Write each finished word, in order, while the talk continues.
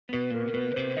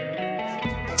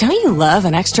Don't you love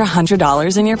an extra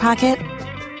 $100 in your pocket?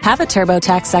 Have a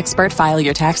TurboTax expert file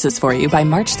your taxes for you by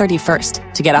March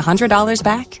 31st to get $100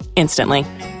 back instantly.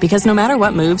 Because no matter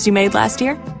what moves you made last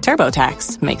year,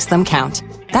 TurboTax makes them count.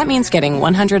 That means getting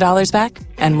 $100 back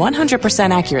and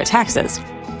 100% accurate taxes,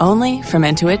 only from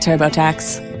Intuit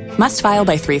TurboTax. Must file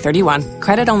by 3/31.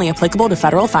 Credit only applicable to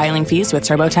federal filing fees with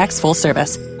TurboTax full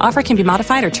service. Offer can be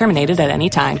modified or terminated at any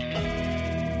time.